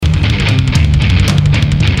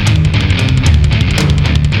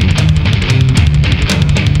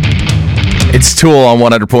Tool on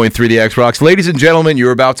 100.3 The X Rocks. Ladies and gentlemen,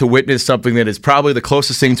 you're about to witness something that is probably the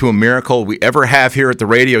closest thing to a miracle we ever have here at the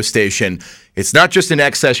radio station. It's not just an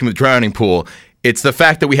X session with Drowning Pool. It's the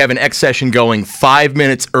fact that we have an X session going 5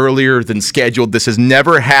 minutes earlier than scheduled. This has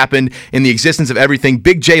never happened in the existence of everything.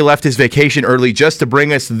 Big J left his vacation early just to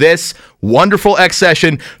bring us this wonderful X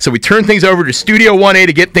session. So we turn things over to Studio 1A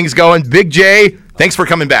to get things going. Big J, thanks for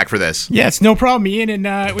coming back for this. Yes, no problem, Ian. And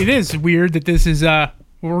it is weird that this is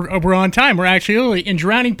we're on time. We're actually early. And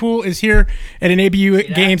Drowning Pool is here at an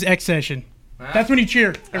ABU Games X session. That's when you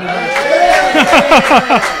cheer, everybody.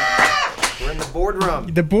 We're in the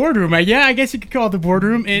boardroom. The boardroom. Yeah, I guess you could call it the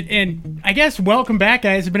boardroom. And I guess welcome back,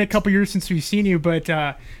 guys. It's been a couple years since we've seen you, but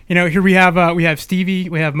here we have Stevie,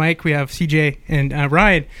 we have Mike, we have CJ, and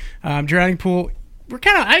Ryan. Drowning Pool. We're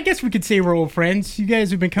I guess we could say we're old friends. You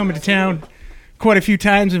guys have been coming to town quite a few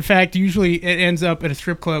times. In fact, usually it ends up at a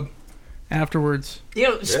strip club afterwards.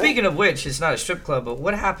 Speaking of which, it's not a strip club, but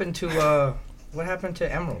what happened to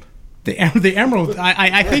Emerald? The Emerald.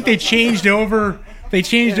 I think they changed over. They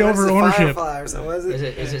changed over ownership.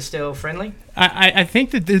 Is it still friendly? I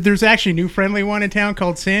think that there's actually a new friendly one in town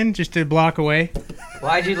called Sin, just a block away.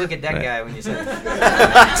 Why'd you look at that guy when you said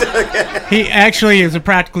that? He actually is a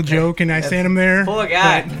practical joke, and I sent him there. Poor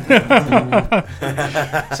guy.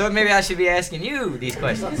 So maybe I should be asking you these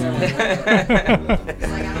questions.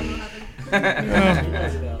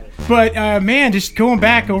 But, man, just going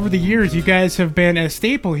back over the years, you guys have been a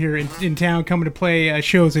staple here in town coming to play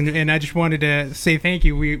shows, and I just wanted to say thank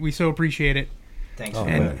you. We so appreciate it. Thanks.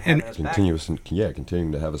 And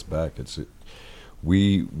continuing to have us back.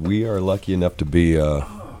 We are lucky enough to be, to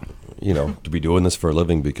be doing this for a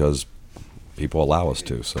living because people allow us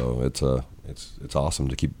to. So it's awesome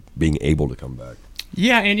to keep being able to come back.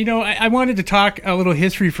 Yeah, and, I wanted to talk a little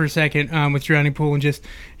history for a second with Drowning Pool and just,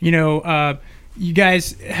 you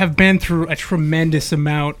guys have been through a tremendous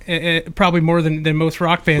amount, probably more than most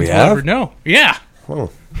rock bands will ever know. Yeah. Oh.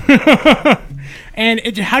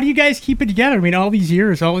 And how do you guys keep it together? I mean, all these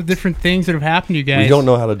years, all the different things that have happened to you guys. We don't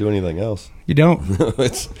know how to do anything else. You don't?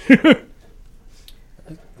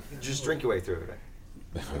 Just drink your way through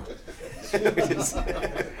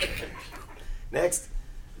it. Next.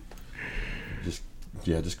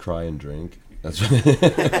 Just cry and drink. That's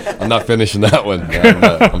I'm not finishing that one.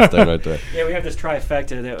 I'm staying right there. Yeah, we have this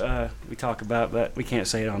trifecta that we talk about, but we can't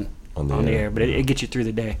say it on the air. But it gets you through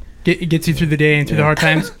the day. It gets you through the day and through the hard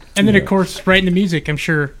times. And then, of course, writing the music, I'm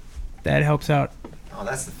sure that helps out. Oh,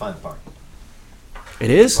 that's the fun part. It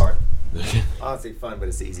is? Honestly fun, but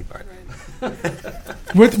it's the easy part.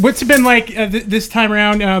 What's it been like this time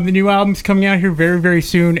around? The new album's coming out here very, very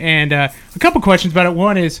soon. And a couple questions about it.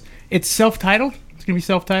 One is, it's self-titled? It's going to be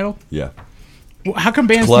self-titled? Yeah. Well, how come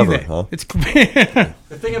bands clever, do that? Huh? It's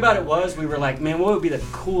The thing about it was we were like, man, what would be the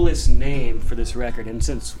coolest name for this record? And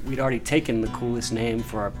since we'd already taken the coolest name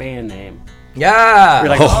for our band name, Yeah. we're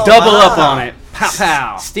like, double up on it. Pow,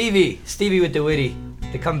 pow. Stevie with the witty,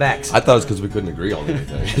 the comebacks. I thought it was because we couldn't agree on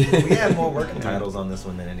anything. We had more working titles on this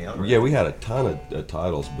one than any other. Yeah, we had a ton of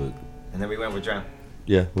titles, but And then we went with Drown.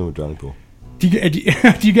 yeah, we went with Drowning Pool. do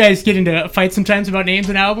you guys get into fights sometimes about names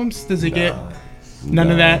and albums? Does it get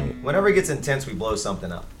none of that? Whenever it gets intense, we blow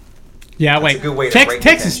something up. Yeah, That's like a good way to break the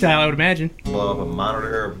Texas tension. style, I would imagine. Blow up a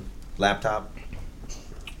monitor, laptop,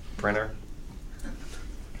 printer,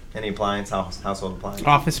 any appliance, household appliance.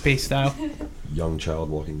 Office Space style. Young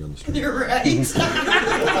child walking down the street. You're right. Shouldn't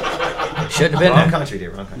have been Wrong there. country,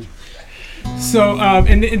 dear. Wrong country. So,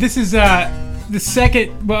 and this is the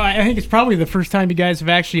second. Well, I think it's probably the first time you guys have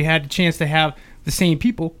actually had a chance to have the same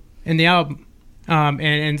people in the album.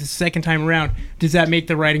 And the second time around, does that make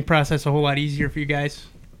the writing process a whole lot easier for you guys?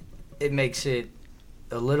 It makes it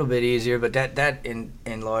a little bit easier, but that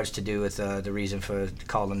in large to do with the reason for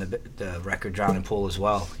calling the record Drowning Pool as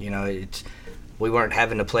well. We weren't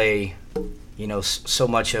having to play, so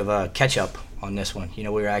much of a catch up on this one. We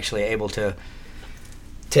were actually able to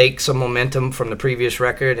take some momentum from the previous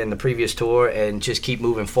record and the previous tour and just keep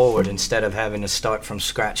moving forward instead of having to start from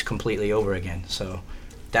scratch completely over again. So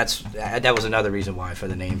that was another reason why for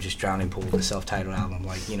the name, just Drowning Pool, the self-titled album,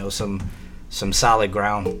 some solid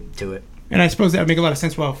ground to it. And I suppose that would make a lot of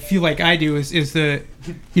sense. Well, Feel Like I Do is the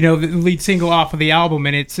the lead single off of the album,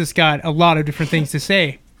 and it's just got a lot of different things to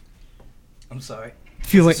say. I'm sorry.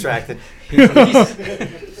 Feel like Distracted. 8-year-olds,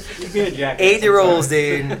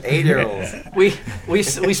 dude. 8-year-olds. We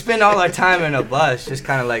spend all our time in a bus just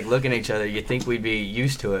kind of like looking at each other. You think we'd be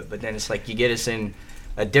used to it, but then it's like you get us in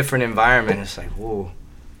a different environment. It's like, whoa.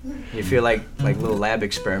 You feel like little lab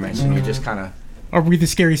experiments, and you're just kind of... Are we the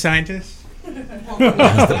scary scientists?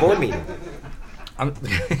 It's the board meeting. I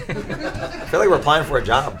feel like we're applying for a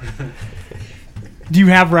job. Do you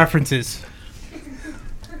have references?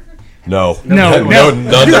 No. No. None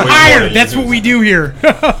that You're we hired. wanted. That's what we do here.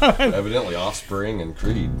 Evidently, Offspring and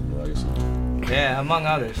Creed. I guess, Yeah, among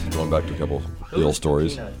others. going back to a couple real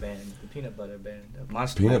stories. The peanut butter band. The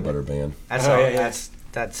Monster Peanut band. Butter Band. That's Oh, all. yeah, yeah.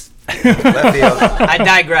 That's. Left field. I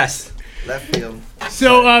digress. Left field.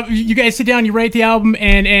 So you guys sit down, you write the album,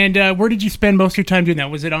 and where did you spend most of your time doing that?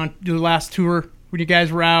 Was it on the last tour when you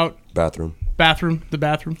guys were out? Bathroom. The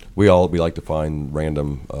bathroom? We like to find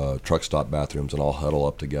random truck stop bathrooms and all huddle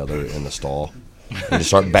up together in the stall and just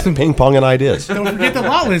start ping-ponging ideas. Don't forget the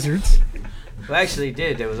lot lizards. We actually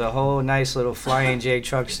did. There was a whole nice little Flying J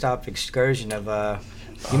truck stop excursion of.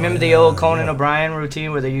 You remember the old Conan O'Brien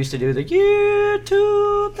routine where they used to do the year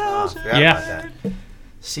 2000? Yeah.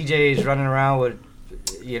 CJ's running around with,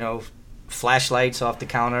 flashlights off the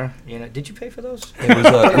counter. Did you pay for those? It was,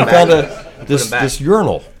 we found them back. this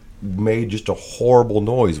urinal made just a horrible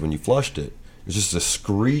noise when you flushed it. It was just a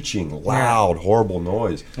screeching, loud, horrible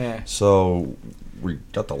noise. Yeah. So we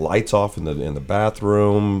got the lights off in the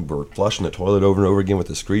bathroom. We're flushing the toilet over and over again with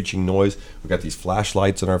the screeching noise. We got these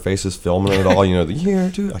flashlights in our faces, filming it all. The year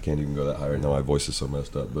I can't even go that high right now. My voice is so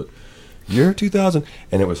messed up, but year 2000,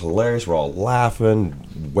 and it was hilarious. We're all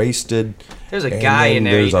laughing, wasted. There's a And guy then in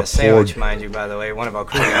there there's eating a a sandwich, poor- mind you, by the way. One of our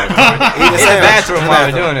crew guys. In the bathroom while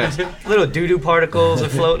we're doing this. Little doo-doo particles are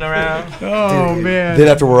floating around. Oh, man. Then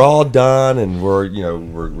after we're all done and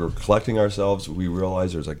we're collecting ourselves, we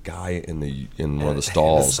realize there's a guy in one of the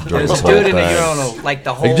stalls during There's the a whole dude in the thing. urinal, like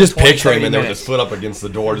the whole Like just 20, picture him 30 in there with minutes. his foot up against the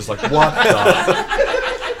door, just like what the?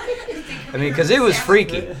 I mean, because it was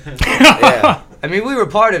freaky. Yeah. I mean, we were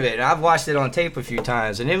part of it, and I've watched it on tape a few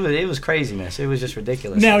times, and it was craziness. It was just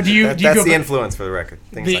ridiculous. Now, do you That's go the ba- influence for the record.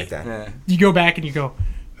 Things The- like that. Yeah. you go back and you go,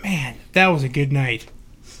 man, that was a good night.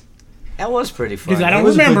 That was pretty fun. Because I It don't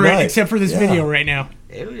was a good remember it night. except for this Yeah. video right now.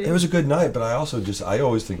 It was a good night, but I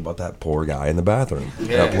always think about that poor guy in the bathroom.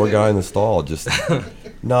 Yeah. That poor guy in the stall, just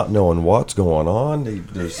not knowing what's going on.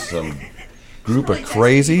 There's some group of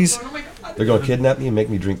crazies. They're going to kidnap me and make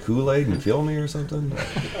me drink Kool-Aid and kill me or something.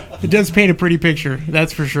 It does paint a pretty picture,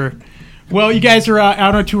 that's for sure. Well, you guys are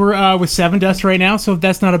out on tour with Seven Dust right now, so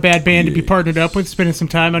that's not a bad band to be partnered up with, spending some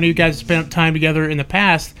time. I know you guys have spent time together in the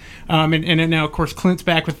past, and then now, of course, Clint's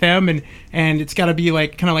back with them, and it's got to be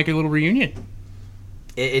kind of like a little reunion.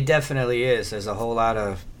 It definitely is. There's a whole lot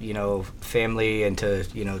of family and to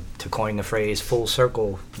coin the phrase full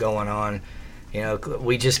circle going on.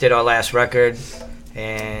 We just did our last record,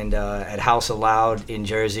 and at House of Loud in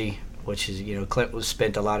Jersey, which is Clint was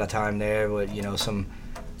spent a lot of time there with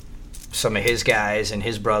some of his guys and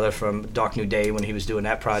his brother from Dark New Day when he was doing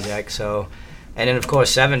that project. So, and then of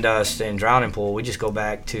course Seven Dust and Drowning Pool. We just go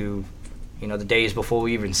back to the days before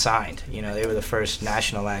we even signed. They were the first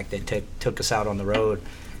national act that took us out on the road.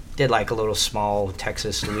 Did like a little small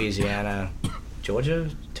Texas, Louisiana, Georgia,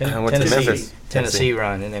 went to Memphis. Tennessee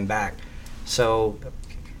run, and then back. So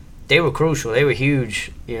they were crucial. They were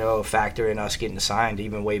huge, factor in us getting signed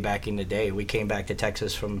even way back in the day. We came back to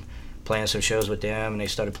Texas from playing some shows with them, and they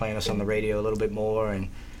started playing us on the radio a little bit more, and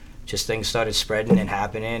just things started spreading and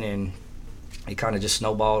happening, and it kind of just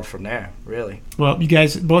snowballed from there, really. Well, you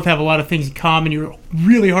guys both have a lot of things in common. You're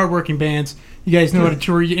really hardworking bands. You guys know how to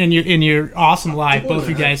tour, and you're awesome live, both of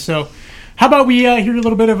you guys. So how about we hear a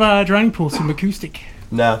little bit of Drowning Pool, some acoustic.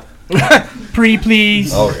 No. Pretty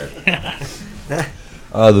please. Okay.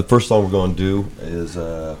 The first song we're going to do is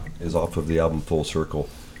off of the album Full Circle.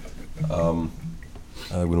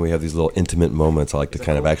 When we have these little intimate moments, I like to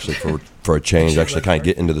kind of actually, for a change, actually kind of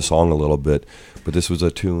get into the song a little bit. But this was a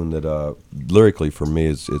tune that lyrically for me,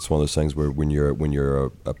 it's one of those things where when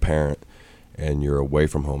you're a parent and you're away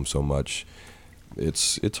from home so much,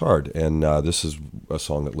 it's hard. And this is a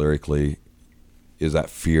song that lyrically is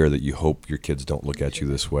that fear that you hope your kids don't look at you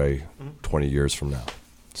this way 20 years from now.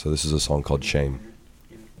 So this is a song called Shame.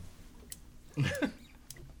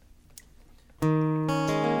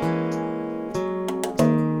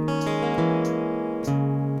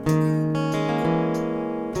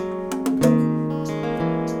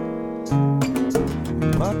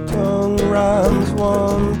 My tongue rhymes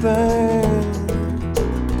one thing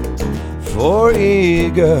for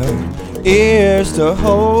eager ears to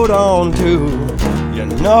hold on to. You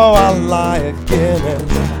know I lie again,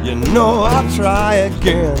 and you know I'll try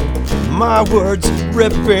again. My words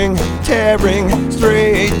ripping, tearing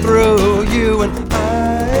straight through you, and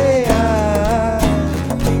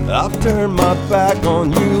I'll turn my back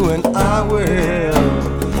on you, and I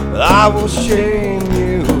will shame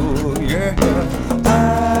you. Yeah,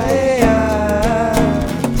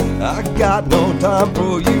 I got no time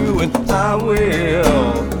for you, and I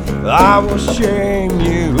will shame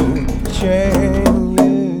you, shame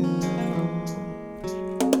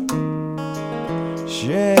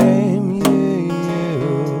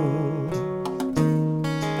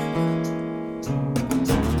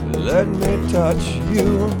Let me touch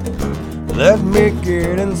you. Let me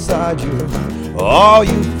get inside you. All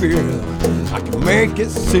you feel, I can make it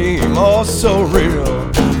seem all so real.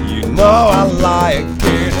 You know I like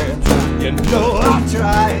it, you know I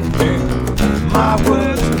try it. My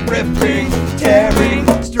words are ripping, tearing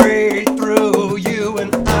straight through you,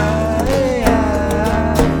 and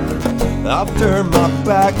I'll turn my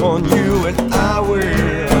back on you, and I will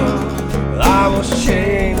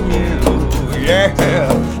shame you, yeah.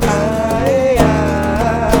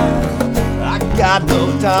 I got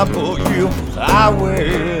no time for you. I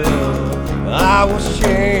will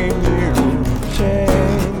shame you,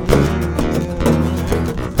 shame you,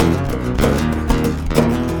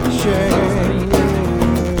 shame you.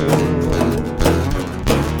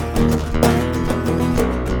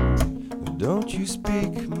 Don't you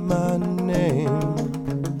speak my name.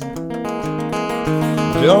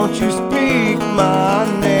 Don't you speak my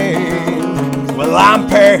name. Well, I'm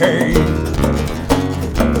paid.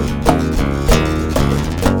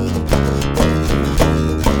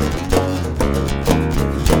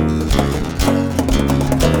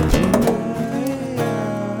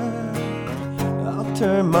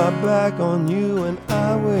 Turn my back on you, and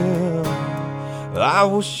I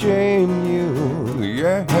will shame you,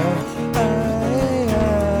 yeah.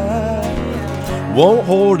 I won't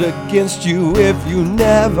hold against you if you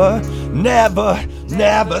never, never,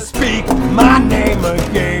 never speak my name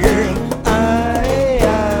again.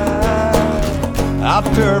 I'll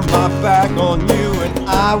turn my back on you, and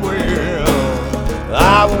I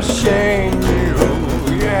will shame you,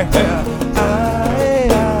 yeah.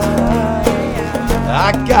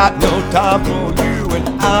 I got no time for you, and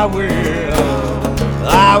I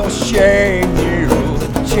will shame you,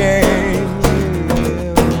 shame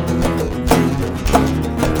you,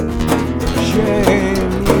 shame you.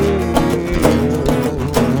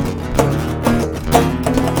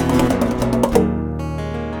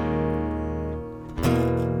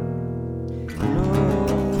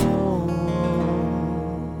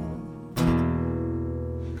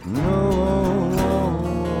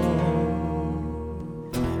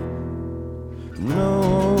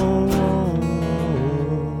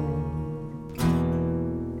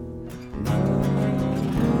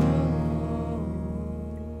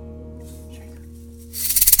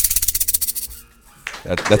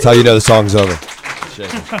 That's how you know the song's over.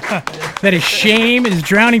 That is Shame. Is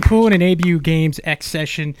Drowning Pool in an ABU Games X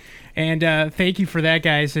session. And thank you for that,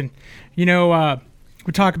 guys. And, we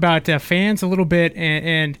talk about fans a little bit,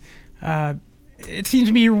 and it seems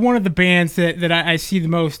to me you're one of the bands that I see the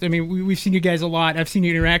most. I mean, we've seen you guys a lot. I've seen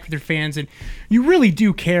you interact with your fans, and you really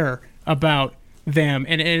do care about them.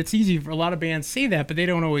 And it's easy for a lot of bands to say that, but they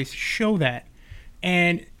don't always show that.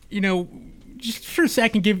 And, just for a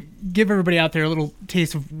second, give everybody out there a little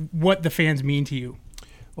taste of what the fans mean to you.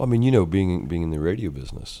 Well, I mean, being in the radio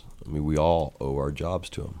business, I mean, we all owe our jobs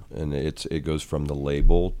to them, and it goes from the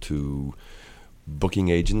label to booking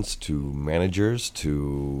agents to managers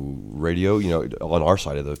to radio. On our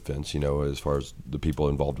side of the fence, as far as the people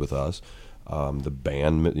involved with us, the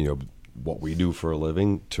band, what we do for a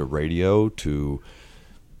living, to radio, to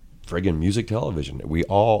friggin' music television. We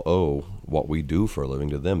all owe what we do for a living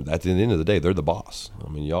to them. At the end of the day, they're the boss. I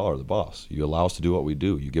mean, y'all are the boss. You allow us to do what we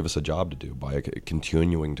do. You give us a job to do by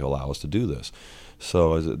continuing to allow us to do this.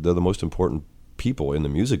 So they're the most important people in the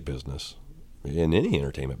music business, in any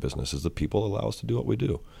entertainment business, is the people who allow us to do what we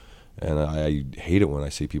do. And I hate it when I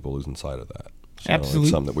see people losing sight of that. So Absolutely.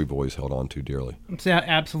 It's something that we've always held on to dearly. It's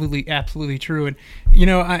absolutely true. And,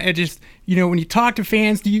 I just, when you talk to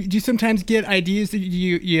fans, do you sometimes get ideas that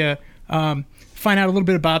you find out a little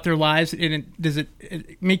bit about their lives, and does it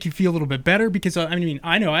make you feel a little bit better? Because,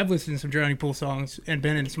 I know I've listened to some Drowning Pool songs and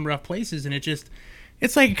been in some rough places, and it's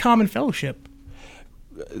like a common fellowship.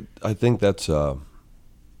 I think that's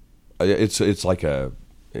it's like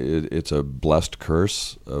it's a blessed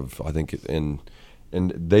curse of, I think, and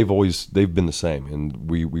they've been the same. And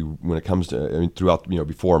we when it comes to, throughout,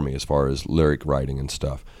 before me, as far as lyric writing and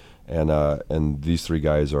stuff, and these three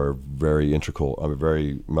guys are very integral,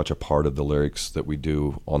 very much a part of the lyrics that we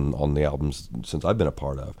do on the albums since I've been a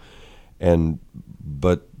part of.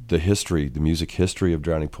 But the music history of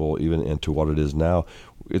Drowning Pool, even into what it is now,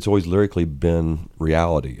 it's always lyrically been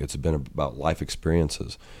reality. It's been about life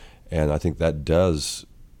experiences, and I think that does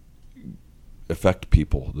affect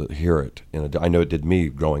people that hear it. And I know it did me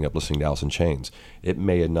growing up listening to Alice in Chains. It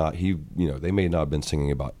may have not, they may not have been singing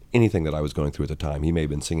about anything that I was going through at the time. He may have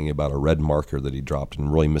been singing about a red marker that he dropped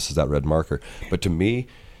and really misses that red marker. But to me,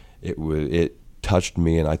 it touched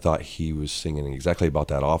me, and I thought he was singing exactly about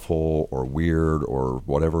that awful or weird or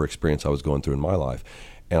whatever experience I was going through in my life.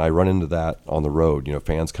 And I run into that on the road,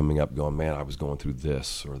 fans coming up going, man, I was going through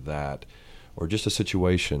this or that, or just a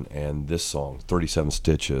situation, and this song, 37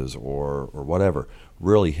 Stitches or whatever,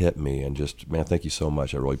 really hit me, and just, man, thank you so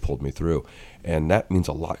much. It really pulled me through. And that means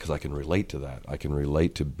a lot because I can relate to that. I can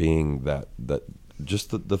relate to being that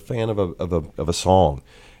just the fan of a song,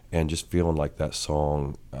 and just feeling like that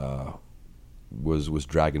song was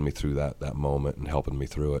dragging me through that moment and helping me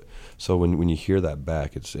through it. So when you hear that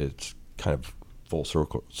back, it's kind of full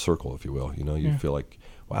circle, if you will. You feel like,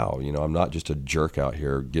 wow, I'm not just a jerk out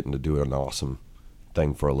here getting to do an awesome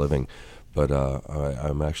thing for a living, but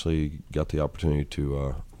I'm actually got the opportunity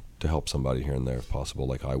to help somebody here and there if possible,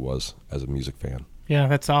 like I was as a music fan. Yeah,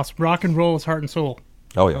 that's awesome. Rock and roll is heart and soul.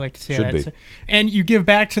 Oh yeah, I like to say should that. be. And you give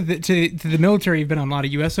back to the military. You've been on a lot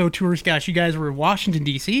of USO tours. Gosh, you guys were in Washington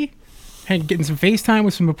D.C. and getting some FaceTime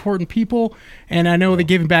with some important people. And I know that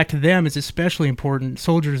giving back to them is especially important.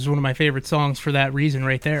 Soldiers is one of my favorite songs for that reason,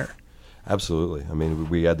 right there. Absolutely. I mean,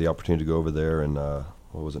 we had the opportunity to go over there in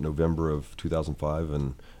November of 2005,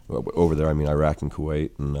 and over there I mean Iraq and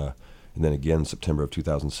Kuwait, and then again September of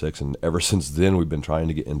 2006. And ever since then we've been trying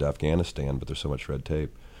to get into Afghanistan, but there's so much red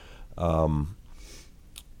tape.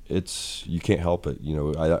 You can't help it.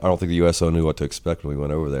 I don't think the USO knew what to expect when we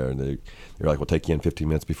went over there. And they're like, we'll take you in 15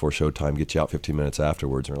 minutes before showtime, get you out 15 minutes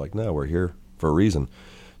afterwards. And we're like, no, we're here for a reason.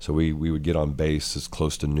 So we would get on base as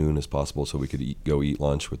close to noon as possible so we could go eat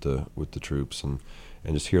lunch with the troops and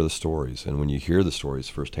just hear the stories. And when you hear the stories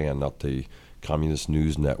firsthand, not the Communist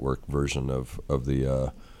News Network version of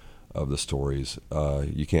the stories,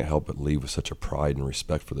 you can't help but leave with such a pride and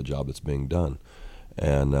respect for the job that's being done.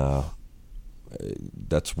 And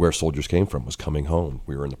that's where Soldiers came from, was coming home.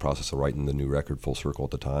 We were in the process of writing the new record, Full Circle,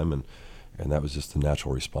 at the time, and that was just the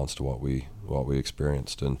natural response to what we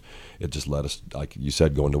experienced. And it just led us, like you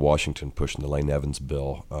said, going to Washington, pushing the Lane Evans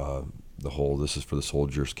bill, the whole This Is for the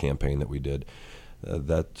Soldiers campaign that we did.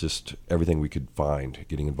 That just everything we could find,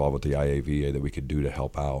 getting involved with the IAVA that we could do to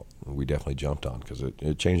help out, we definitely jumped on, because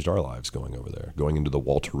it changed our lives going over there, going into the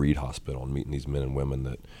Walter Reed Hospital and meeting these men and women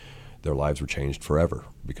that their lives were changed forever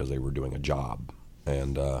because they were doing a job,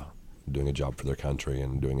 and doing a job for their country,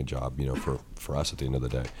 and doing a job, for us at the end of the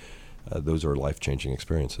day. Those are life-changing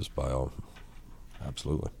experiences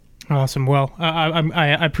absolutely. Awesome. Well,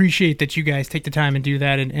 I appreciate that you guys take the time and do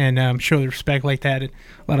that and show the respect like that. And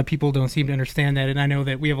a lot of people don't seem to understand that. And I know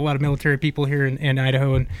that we have a lot of military people here in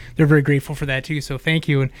Idaho, and they're very grateful for that too. So thank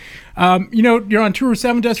you. And, you're on tour with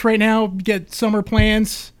Seven Dust right now. You get summer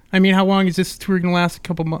plans. I mean, how long is this tour going to last?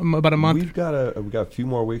 About a month? We've got a few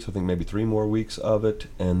more weeks. I think maybe 3 more weeks of it.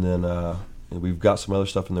 And then we've got some other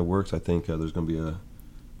stuff in the works. I think there's going to be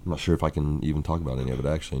I'm not sure if I can even talk about any of it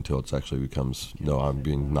actually until it's actually becomes. No, I'm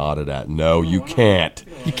being nodded at. No, you can't.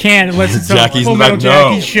 You can't unless it's Jackie's Full Metal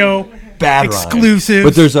Jackie's show. Bad exclusive.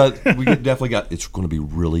 But we definitely got. It's going to be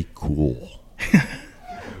really cool.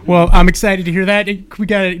 Well, I'm excited to hear that. We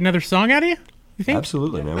got another song out of you think?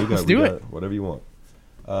 Absolutely, man. Let's do it. Whatever you want.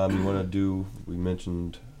 You want to do? We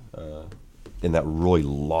mentioned in that really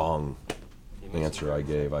long answer I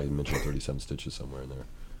gave. I mentioned 37 Stitches somewhere in there.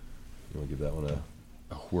 You want to give that one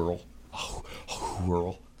a whirl? A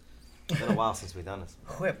whirl. It's been a while since we've done this.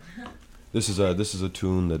 Whip. This is a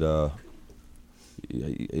tune that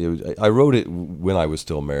I wrote it when I was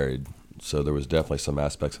still married, so there was definitely some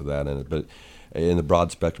aspects of that in it. But in the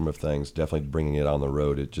broad spectrum of things, definitely bringing it on the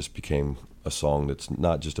road, it just became a song that's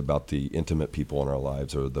not just about the intimate people in our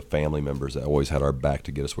lives or the family members that always had our back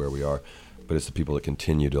to get us where we are, but it's the people that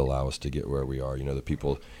continue to allow us to get where we are. The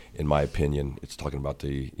people, in my opinion, it's talking about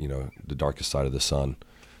the darkest side of the sun.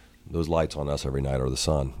 Those lights on us every night are the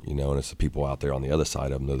sun, and it's the people out there on the other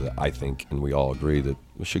side of them that I think, and we all agree, that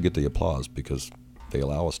we should get the applause because they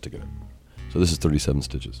allow us to get it. So this is 37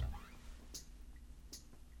 Stitches.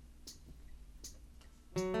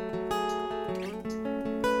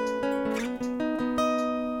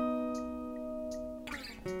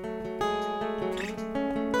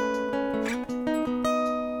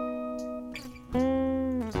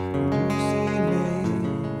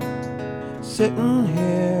 Sitting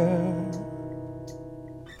here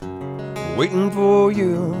waiting for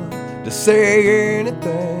you to say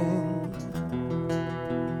anything.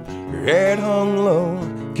 Your head hung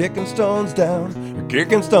low, kicking stones down. You're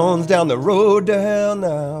kicking stones down the road to hell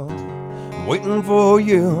now. I'm waiting for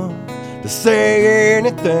you to say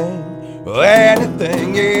anything,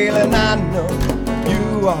 anything, yeah. And I know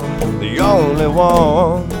you are the only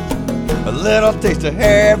one. A little taste of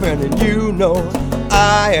heaven, and you know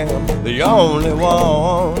I am the only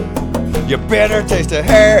one. You better taste the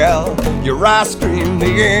hell. Your ice cream, the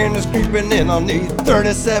end is creeping in. I'll need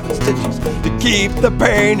 37 stitches to keep the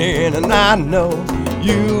pain in. And I know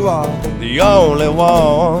you are the only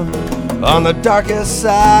one on the darkest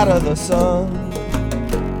side of the sun.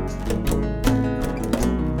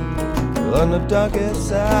 On the darkest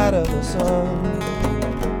side of the sun.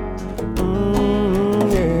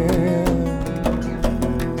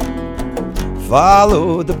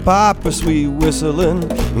 Followed the piper sweet whistling,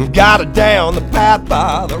 got it down the path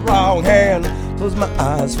by the wrong hand. Closed my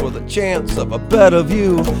eyes for the chance of a better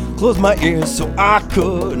view. Closed my ears so I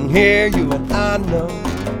couldn't hear you. And I know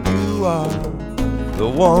you are the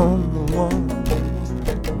one, the one.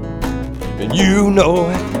 And you know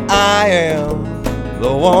I am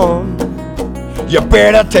the one. You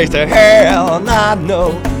better taste the hell. And I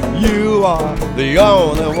know you are the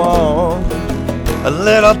only one. A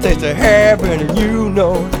little taste of heaven, and you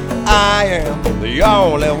know I am the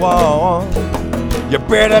only one. You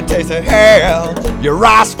better taste of hell. Your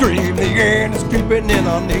ice cream, the end is creeping in.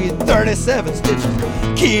 I'll need 37 stitches,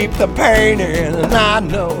 keep the pain in. And I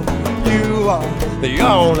know you are the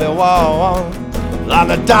only one on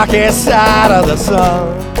the darkest side of the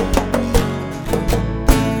sun.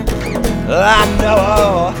 I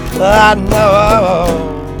know,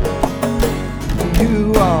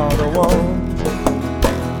 you are the one.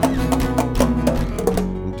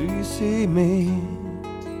 Me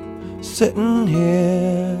sitting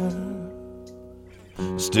here,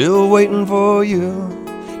 still waiting for you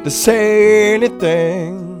to say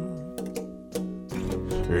anything.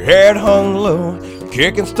 Your head hung low,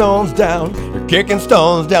 kicking stones down. You're kicking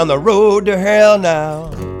stones down the road to hell now.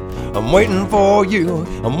 I'm waiting for you,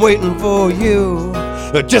 I'm waiting for you.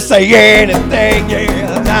 Just say anything,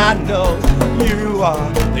 yeah. And I know you are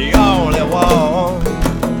the only one.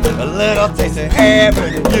 A little taste of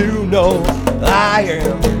heaven, and you know I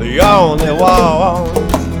am the only one.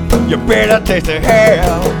 You better taste of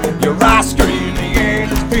hell. Your ice cream, the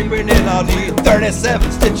end is creeping in. I'll need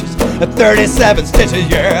 37 stitches, 37 stitches,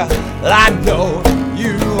 yeah. I know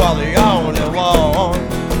you are the only one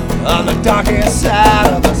on the darkest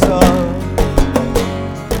side of the sun.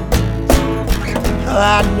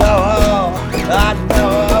 I know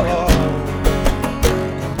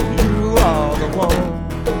you are the one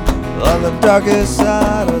on the darkest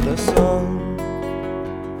side of the sun.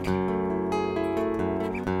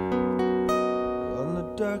 On the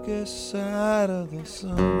darkest side of the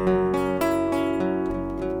sun.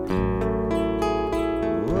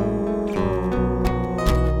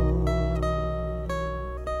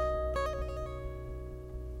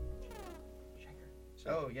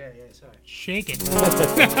 Oh, yeah, sorry. Shake it.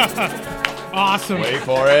 Awesome. Wait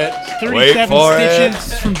for it. 37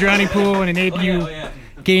 stitches from Drowning Pool and an ABU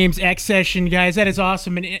Games X session, guys. That is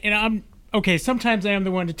awesome. And I'm okay. Sometimes I am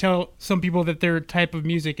the one to tell some people that their type of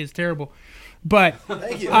music is terrible, but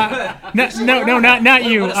Thank you. no, not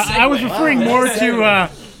you. I was referring more to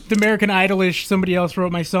the American Idolish, somebody else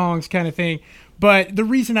wrote my songs kind of thing. But the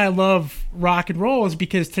reason I love rock and roll is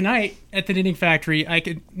because tonight at the Knitting Factory, I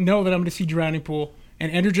could know that I'm going to see Drowning Pool,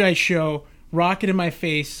 an energized show, rocket in my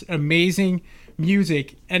face, amazing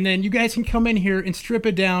music, and then you guys can come in here and strip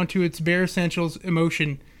it down to its bare essentials,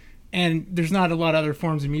 emotion, and there's not a lot of other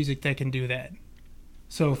forms of music that can do that.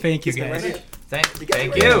 So thank you guys. Thank you.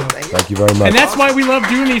 Thank you very much. And that's why we love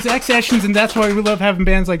doing these X sessions, and that's why we love having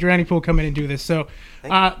bands like Drowning Pool come in and do this. So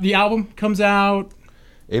the album comes out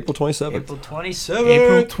April 27th. April 27th.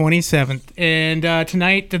 April 27th. And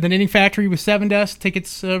tonight, the Knitting Factory with Seven Dust. Tickets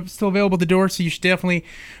still available at the door, so you should definitely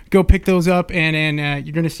go pick those up, and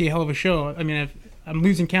you're going to see a hell of a show. I mean, I'm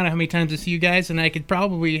losing count of how many times I see you guys, and I could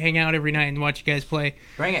probably hang out every night and watch you guys play.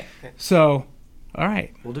 Bring it. So, all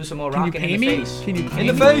right. We'll do some more Can you rocking pay in the me? face. Can you pay In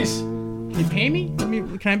the me? face. Can you pay me?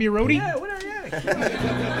 Can I be a roadie? Yeah, whatever.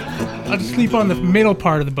 Yeah. I'll just sleep on the middle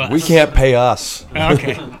part of the bus. We can't pay us.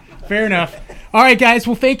 Okay, fair enough. All right, guys.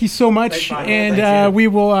 Well, thank you so much, and we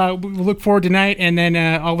will we'll look forward tonight, and then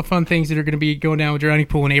all the fun things that are going to be going down with Drowning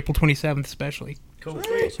Pool on April 27th, especially. Cool.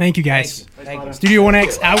 Thank you, guys. Thank you. Studio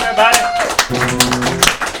 1X out.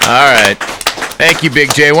 All right. Thank you,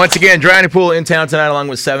 Big J. Once again, Drowning Pool in town tonight along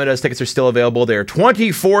with Seven Dust. Tickets are still available. They're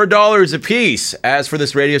 $24 a piece. As for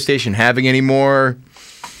this radio station having any more...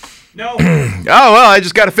 No. Oh, well, I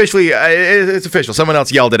just got officially, it's official. Someone else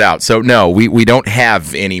yelled it out. So, no, we don't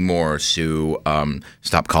have any more, Sue.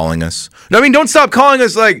 Stop calling us. No, I mean, don't stop calling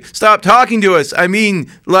us, like, stop talking to us. I mean,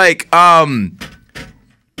 like,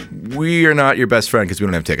 we are not your best friend because we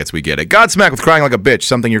don't have tickets. We get it. Godsmack with Crying Like a Bitch,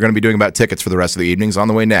 something you're going to be doing about tickets for the rest of the evenings on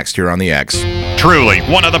the way next here on the X. Truly,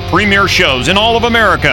 one of the premier shows in all of America.